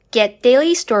Get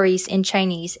daily stories in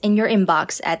Chinese in your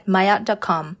inbox at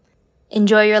maya.com.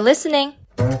 Enjoy your listening!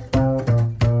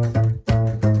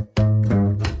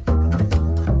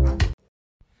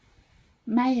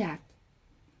 Maya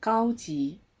高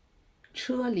级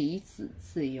车厘子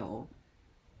自由。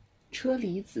车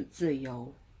厘子自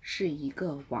由是一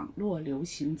个网络流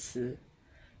行词，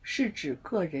是指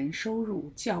个人收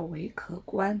入较为可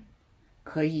观，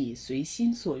可以随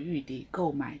心所欲地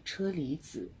购买车厘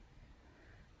子。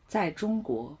在中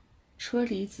国，车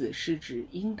厘子是指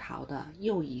樱桃的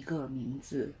又一个名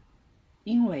字，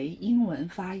因为英文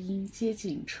发音接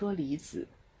近车厘子，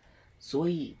所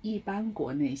以一般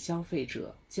国内消费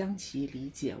者将其理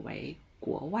解为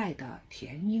国外的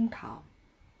甜樱桃。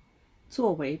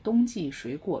作为冬季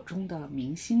水果中的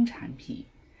明星产品，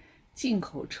进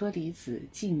口车厘子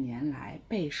近年来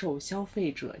备受消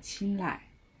费者青睐，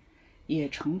也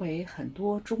成为很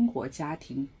多中国家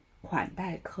庭款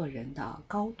待客人的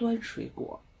高端水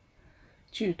果。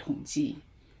据统计，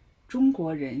中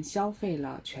国人消费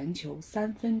了全球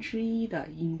1/3的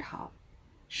樱桃，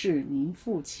是名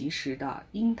副其实的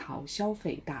樱桃消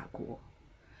费大国。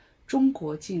中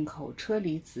国进口车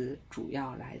厘子主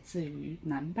要来自于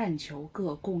南半球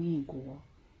各供应国，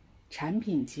产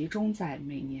品集中在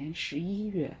每年11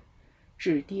月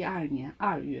至第2年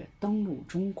2月登陆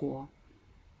中国，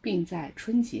并在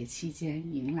春节期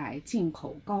间迎来进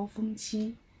口高峰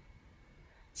期。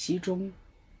其中，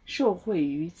受惠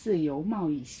于自由贸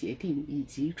易协定以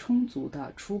及充足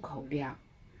的出口量，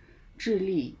智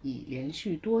利已连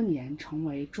续多年成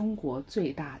为中国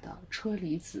最大的车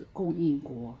厘子供应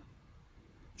国。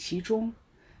其中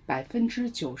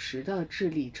，90%的智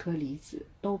利车厘子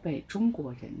都被中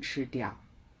国人吃掉。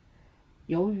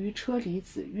由于车厘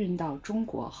子运到中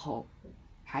国后，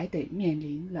还得面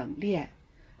临冷链、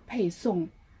配送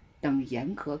等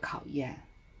严格考验，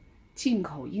进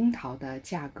口樱桃的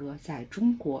价格在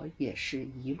中国也是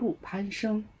一路攀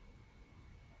升。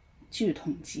据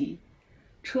统计，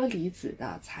车厘子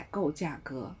的采购价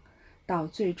格到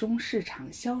最终市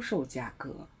场销售价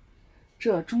格，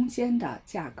这中间的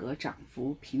价格涨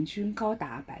幅平均高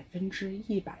达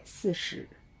140%。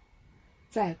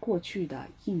在过去的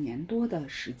1年多的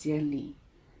时间里，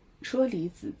车厘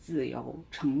子自由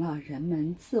成了人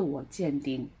们自我鉴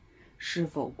定是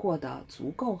否过得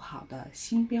足够好的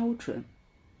新标准。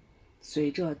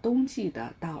随着冬季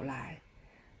的到来，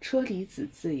车厘子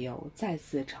自由再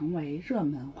次成为热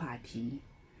门话题。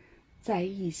在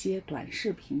一些短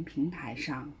视频平台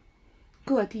上，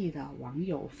各地的网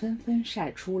友纷纷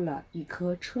晒出了一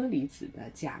颗车厘子的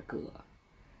价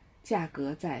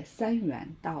格在3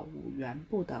元到5元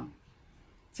不等。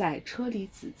在车厘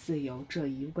子自由这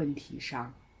一问题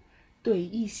上，对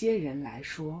一些人来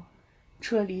说，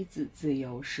车厘子自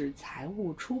由是财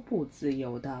务初步自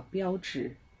由的标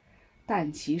志，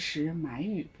但其实买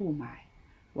与不买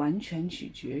完全取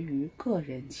决于个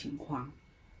人情况，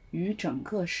与整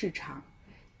个市场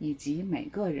以及每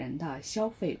个人的消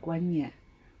费观念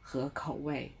和口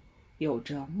味有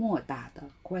着莫大的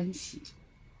关系。